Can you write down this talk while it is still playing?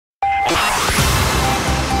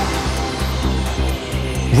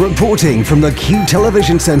Reporting from the Q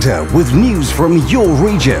Television Centre with news from your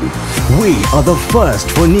region. We are the first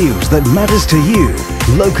for news that matters to you,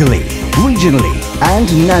 locally, regionally and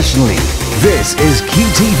nationally. This is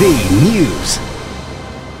QTV News.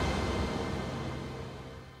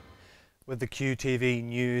 With the QTV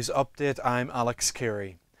News update, I'm Alex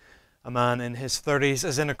Carey. A man in his 30s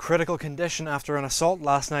is in a critical condition after an assault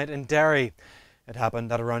last night in Derry. It happened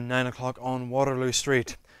at around 9 o'clock on Waterloo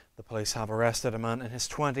Street. The police have arrested a man in his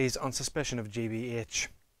 20s on suspicion of GBH.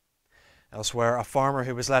 Elsewhere, a farmer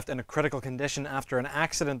who was left in a critical condition after an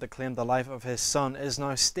accident that claimed the life of his son is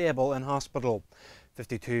now stable in hospital.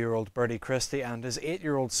 52-year-old Bertie Christie and his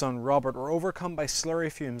 8-year-old son Robert were overcome by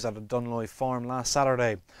slurry fumes at a Dunloy farm last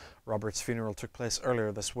Saturday. Robert's funeral took place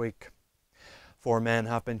earlier this week. 4 men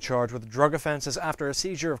have been charged with drug offences after a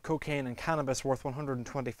seizure of cocaine and cannabis worth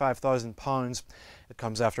 £125,000. It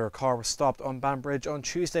comes after a car was stopped on Banbridge on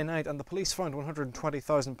Tuesday night and the police found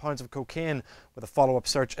 £120,000 of cocaine, with a follow-up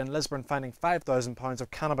search in Lisburn finding £5,000 of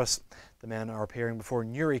cannabis. The men are appearing before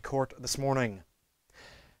Newry Court this morning.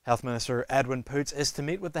 Health Minister Edwin Poots is to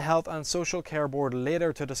meet with the Health and Social Care Board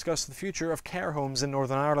later to discuss the future of care homes in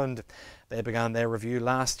Northern Ireland. They began their review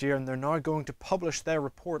last year and they're now going to publish their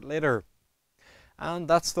report later. And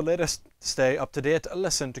that's the latest. Stay up to date.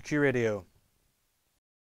 Listen to Q Radio.